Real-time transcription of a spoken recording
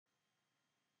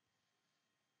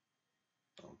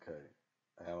Okay,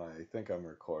 and I think I'm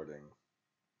recording.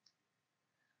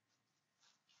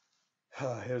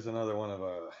 Here's another one of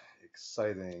our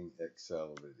exciting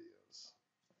Excel videos.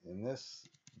 In this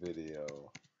video,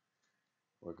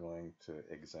 we're going to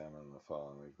examine the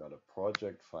following. We've got a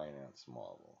project finance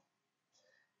model.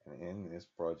 And in this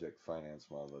project finance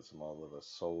model, it's a model of a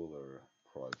solar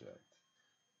project.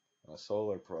 And a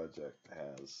solar project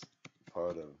has,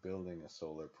 part of building a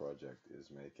solar project is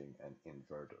making an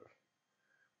inverter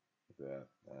that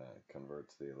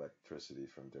converts the electricity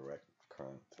from direct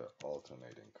current to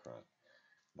alternating current.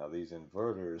 Now, these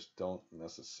inverters don't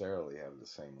necessarily have the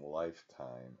same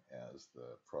lifetime as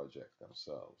the project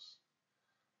themselves.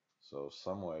 So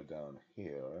somewhere down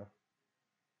here,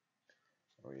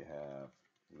 we have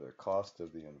the cost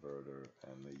of the inverter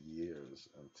and the years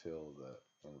until the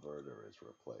inverter is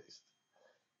replaced.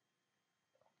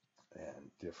 And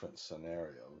different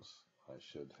scenarios, I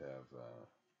should have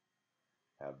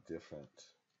different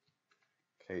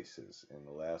cases. In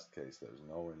the last case, there's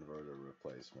no inverter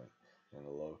replacement. In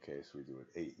the low case, we do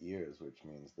it 8 years, which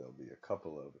means there'll be a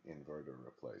couple of inverter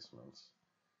replacements.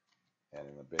 And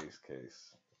in the base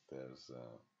case, there's,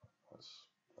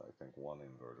 I think, one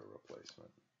inverter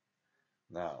replacement.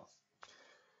 Now,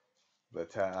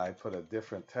 I put a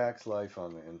different tax life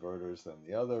on the inverters than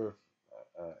the other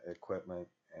equipment,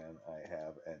 and I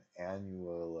have an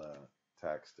annual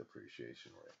tax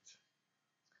depreciation rate.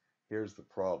 Here's the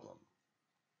problem.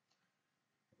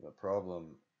 The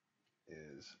problem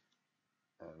is,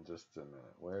 and just a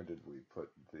minute, where did we put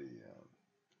the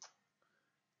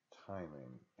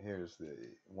timing? Here's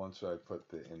once I put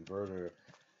the inverter,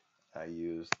 I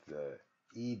used the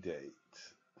eDate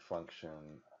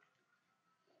function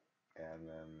and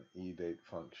then eDate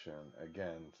function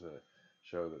again to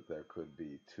show that there could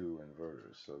be two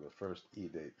inverters. So the first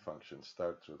eDate function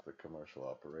starts with the commercial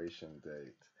operation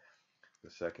date. The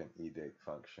second eDate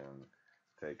function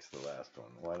takes the last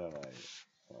one. Why don't I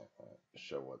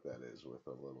show what that is with a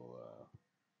little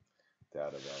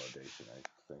data validation. I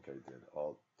think I did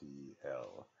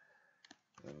Alt-DL,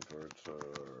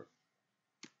 inverter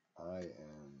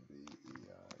INVEI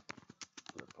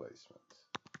replacement.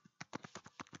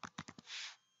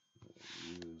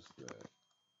 Use the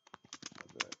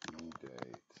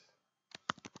eDate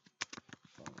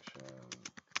function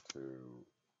to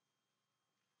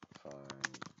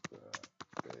find the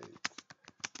date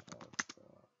of the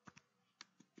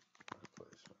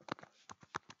replacement.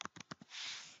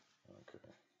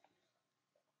 Okay.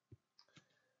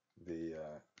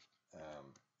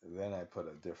 Then I put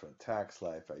a different tax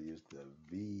life. I used the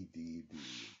VDB,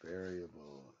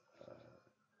 variable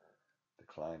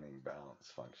declining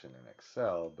balance function in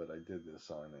Excel, but I did this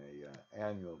on a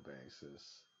annual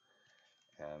basis,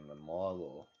 and the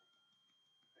model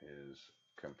is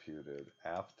computed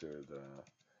after the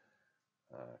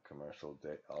commercial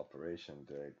operation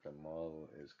date. The model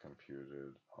is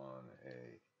computed on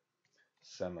a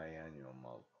semi-annual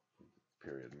model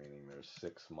period, meaning there's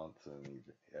 6 months in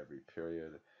every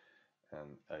period,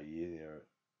 and a year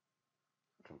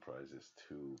comprises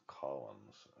 2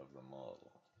 columns of the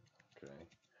model. Okay,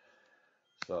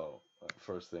 so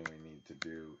first thing we need to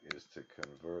do is to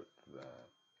convert the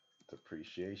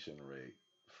depreciation rate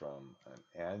from an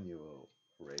annual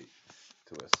rate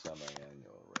to a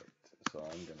semi-annual rate. So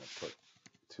I'm going to put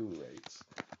 2 rates.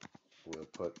 We'll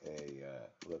put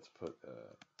let's put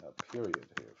a period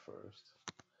here first.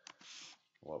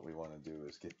 What we want to do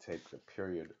is take the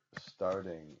period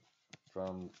starting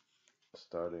from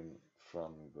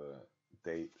the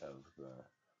date of the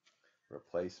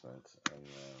replacement, and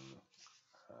then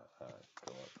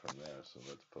go up from there. So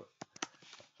let's put,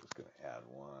 I'm just going to add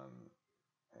 1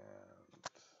 and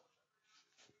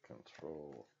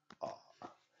Control R.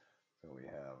 So we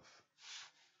have,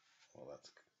 well,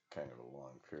 that's kind of a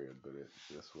long period, but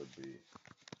this would be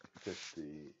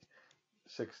 50,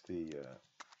 60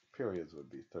 periods would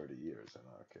be 30 years in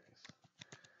our case.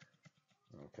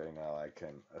 Okay, now I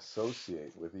can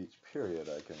associate with each period,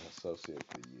 I can associate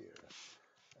the year.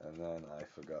 And then I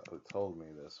forgot who told me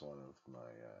this, one of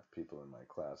my people in my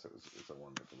class. It's a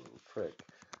wonderful little trick.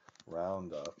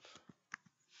 Round up.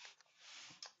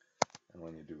 And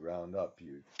when you do round up,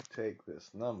 you take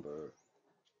this number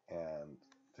and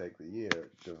take the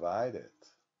year, divide it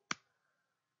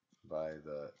by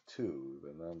the 2,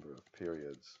 the number of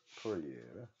periods per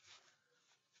year,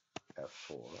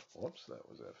 F4. Whoops, that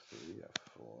was F3,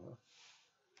 F4.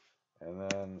 And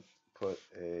then put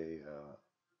a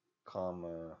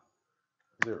comma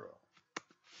 0.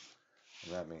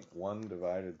 And that means 1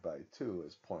 divided by 2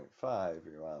 is 0.5.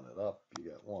 You round it up, you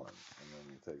get 1. And then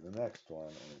you take the next one,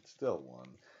 and it's still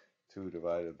 1. 2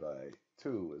 divided by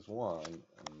 2 is 1,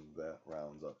 and that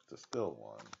rounds up to still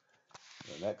 1.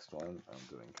 The next one, I'm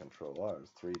doing Control R, is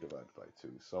 3 divided by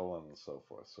 2, so on and so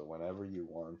forth. So whenever you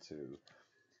want to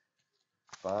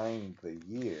find the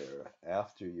year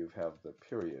after you have the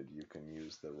period, you can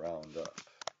use the round up.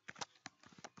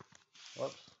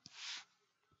 Whoops.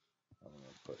 I'm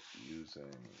going to put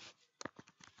using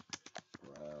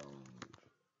round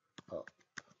up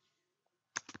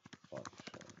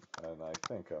function. And I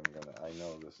think I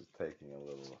know this is taking a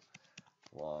little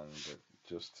long, but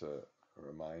just to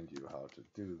remind you how to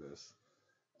do this,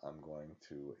 I'm going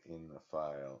to, in the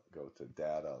file, go to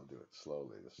data. I'll do it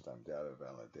slowly this time. Data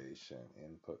validation,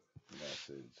 input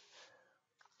message,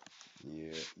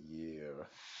 year,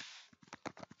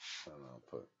 and I'll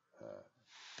put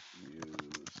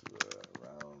use the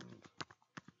round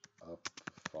up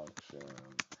function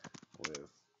with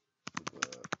the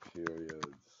periods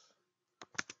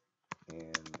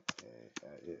in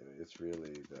it's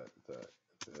really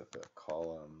the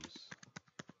columns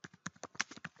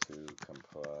to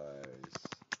comprise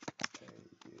a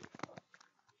year.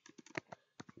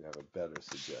 If you have a better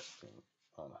suggestion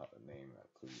on how to name that,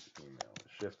 please email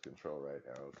Shift Control Right,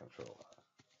 Arrow Control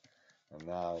R. And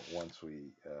now once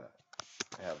we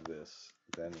have this,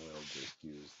 then we'll just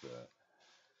use the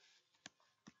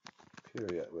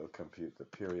period. We'll compute the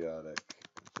periodic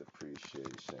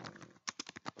depreciation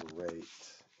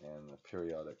rate, and the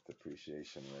periodic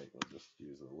depreciation rate, we'll just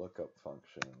use the lookup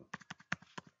function.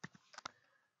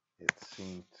 It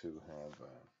seemed to have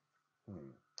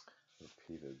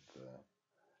repeated the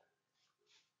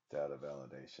data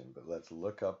validation, but let's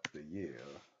look up the year,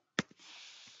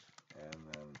 and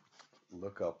then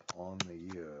look up on the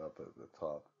year up at the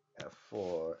top,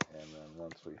 F4, and then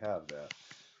once we have that,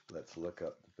 let's look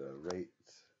up the rate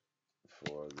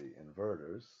for the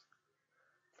inverters.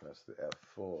 Press the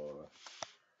F4,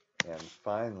 and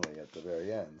finally at the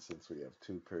very end, since we have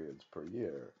 2 periods per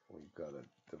year, we've got to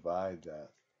divide that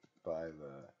by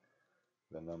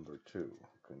the number 2.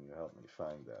 Can you help me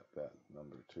find that? That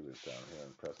number 2 is down here,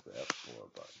 and press the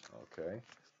F4 button. Okay.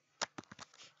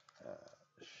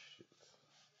 Shit.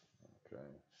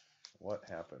 Okay. What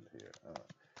happened here?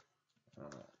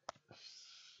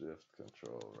 Shift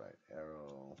Control Right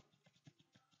Arrow.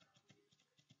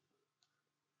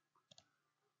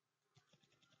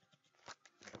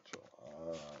 Control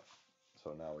R.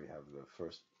 So now we have the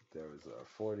first. There is our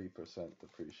 40%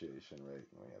 depreciation rate,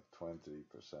 and we have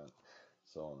 20%,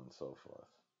 so on and so forth.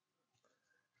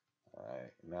 All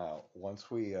right. Now, once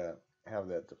we have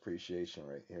that depreciation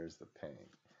rate, here's the pain.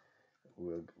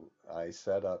 I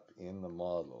set up in the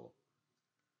model,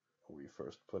 we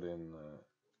first put in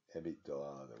the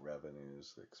EBITDA, the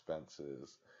revenues, the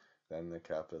expenses, then the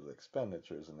capital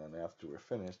expenditures, and then after we're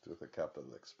finished with the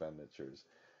capital expenditures,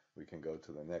 we can go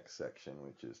to the next section,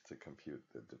 which is to compute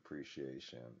the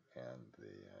depreciation,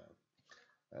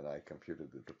 and I computed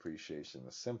the depreciation,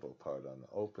 the simple part, on the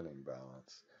opening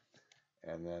balance,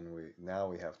 and then now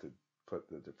we have to put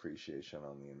the depreciation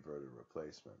on the inverter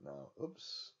replacement. Now,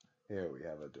 oops, here we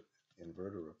have an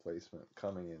inverter replacement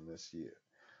coming in this year.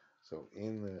 So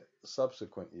in the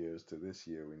subsequent years to this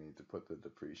year, we need to put the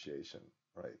depreciation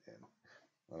right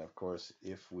in. And of course,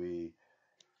 if we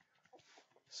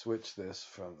switch this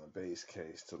from the base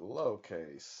case to the low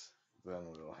case, then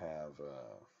we'll have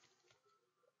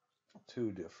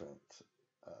 2 different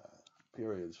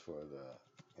periods for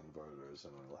the inverters,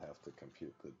 and we'll have to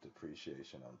compute the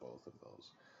depreciation on both of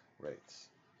those rates.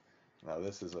 Now,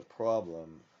 this is a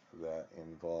problem that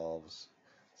involves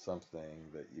something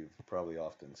that you've probably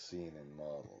often seen in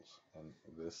models, and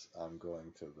this, I'm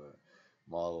going to the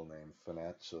model named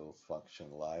Financial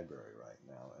Function Library right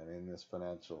now, and in this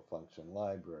Financial Function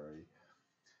Library,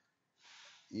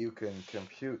 you can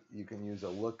use a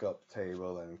lookup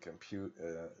table and compute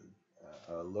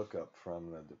a lookup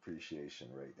from the depreciation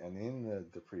rate, and in the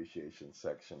depreciation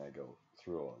section I go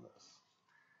through all this.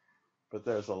 But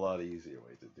there's a lot easier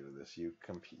way to do this. You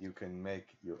can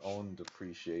make your own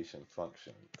depreciation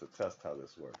function to test how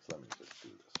this works. Let me just do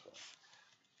this one.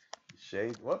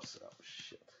 Shade, whoops, oh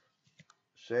shit.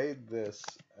 Shade this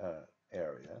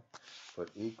area,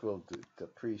 put equal to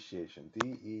depreciation,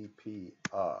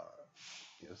 DEPR.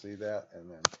 You'll see that,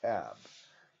 and then tab.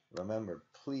 Remember,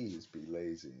 please be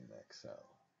lazy in Excel.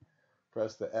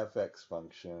 Press the FX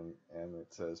function, and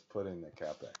it says put in the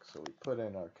CapEx. So we put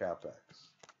in our CapEx,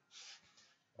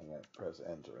 and then press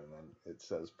enter, and then it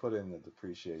says put in the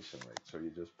depreciation rate. So you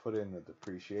just put in the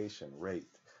depreciation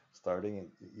rate, starting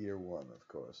in year 1, of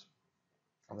course.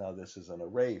 Now this is an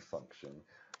array function,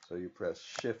 so you press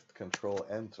Shift Control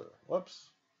Enter. Whoops.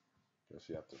 Guess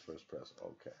you have to first press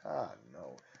OK. Ah,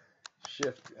 no.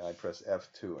 I press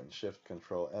F2 and Shift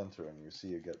Control Enter, and you see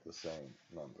you get the same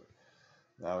number.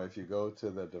 Now, if you go to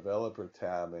the Developer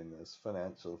tab in this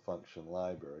Financial Function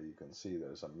Library, you can see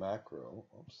there's a macro.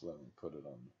 Oops, let me put it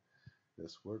on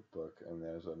this workbook, and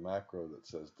there's a macro that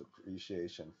says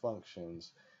Depreciation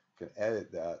Functions. You can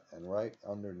edit that, and right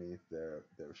underneath there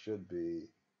should be,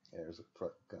 there's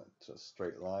a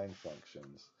straight line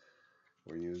functions.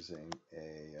 We're using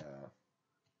a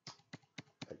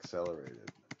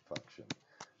accelerated function.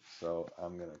 So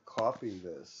I'm going to copy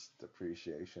this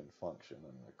depreciation function.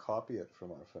 I'm going to copy it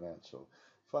from our financial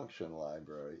function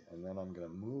library, and then I'm going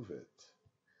to move it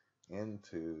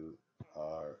into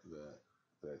the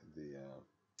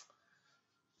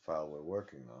file we're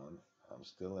working on. I'm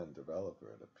still in developer,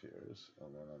 it appears,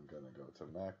 and then I'm going to go to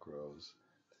macros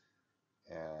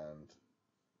and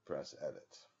press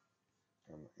edit.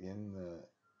 And in the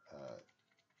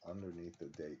underneath the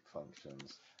date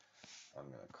functions, I'm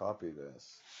going to copy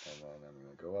this, and then I'm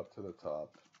going to go up to the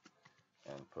top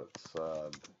and put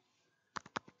sub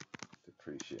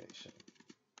depreciation.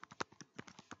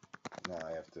 Now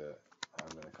I'm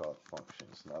going to call it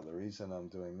functions. Now the reason I'm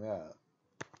doing that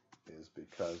is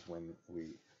because when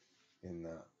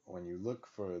you look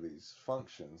for these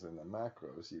functions in the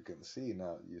macros, you can see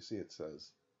now, you see it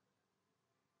says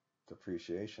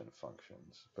depreciation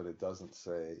functions, but it doesn't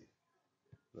say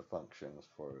the functions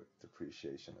for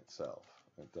depreciation itself.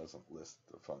 It doesn't list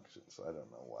the functions. I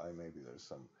don't know why. Maybe there's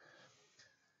some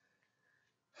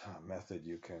method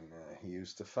you can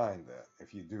use to find that.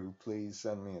 If you do, please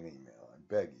send me an email. I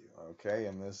beg you. Okay,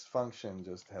 and this function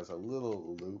just has a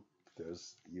little loop.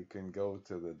 You can go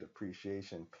to the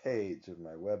depreciation page of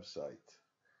my website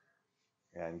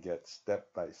and get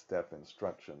step-by-step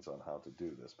instructions on how to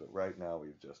do this. But right now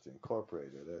we've just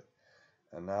incorporated it.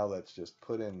 And now let's just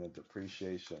put in the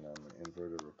depreciation on the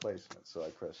inverter replacement. So I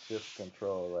press Shift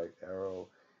Control right arrow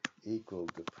equal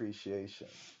depreciation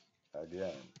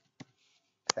again,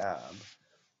 tab,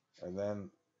 and then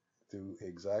do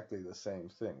exactly the same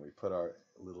thing. We put our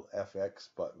little FX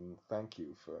button. Thank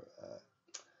you for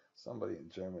somebody in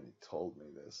Germany told me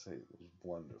this. It was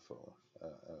wonderful.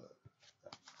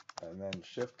 And then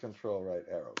Shift Control right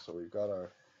arrow. So we've got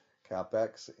our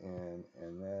CapEx in,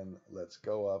 and then let's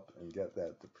go up and get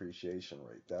that depreciation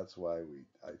rate. That's why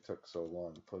I took so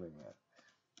long putting that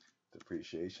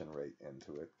depreciation rate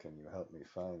into it. Can you help me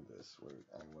find this? Where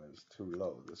I was too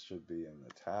low. This should be in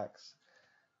the tax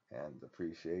and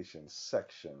depreciation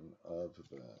section of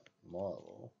the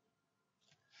model.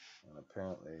 And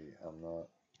apparently I'm not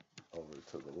over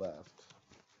to the left.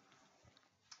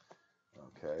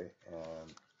 Okay,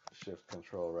 and Shift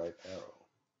Control right arrow.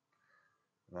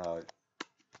 Now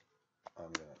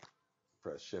I'm going to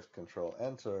press Shift Control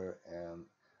Enter, and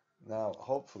now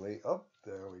hopefully, oh,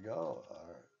 there we go.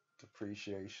 Our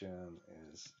depreciation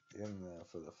is in there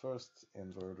for the first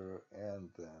inverter and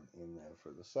then in there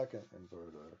for the second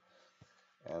inverter.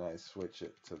 And I switch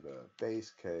it to the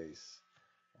base case,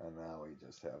 and now we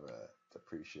just have a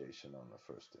depreciation on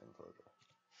the first inverter.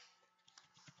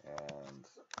 And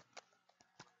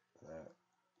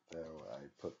there I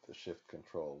put the Shift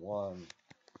Control 1.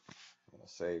 I'm going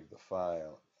to save the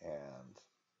file, and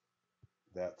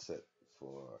that's it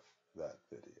for that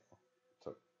video. It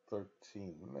took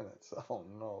 13 minutes. Oh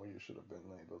no, you should have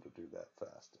been able to do that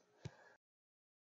faster.